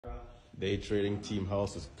Day trading team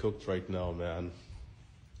house is cooked right now, man.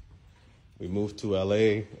 We moved to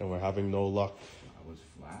LA and we're having no luck. I was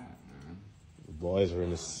flat, man. The boys are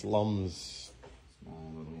in the slums.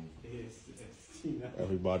 Small little.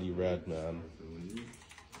 Everybody red, man.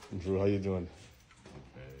 Drew, how you doing?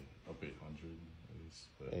 Okay, up 800 at least.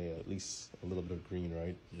 But Hey, at least a little bit of green,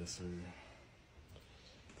 right? yes, sir.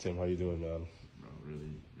 Tim, how you doing, man? Bro,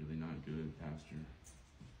 really not good pasture.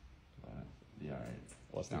 But yeah, alright.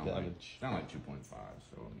 What's the Down damage? Down like 2.5.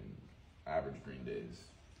 So I mean, average green days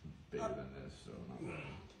bigger than this. So not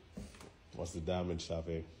bad. What's the damage,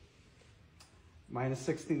 Safi? Minus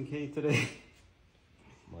 16K today.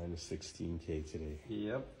 Minus 16K today.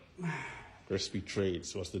 Yep. Crispy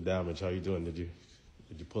trades. What's the damage? How you doing? Did you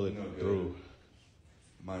pull it No good. through?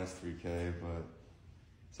 Minus 3K, but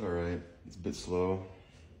it's all right. It's a bit slow.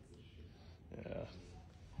 Yeah.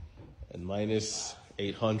 And minus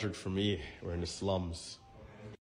 800 for me. We're in the slums.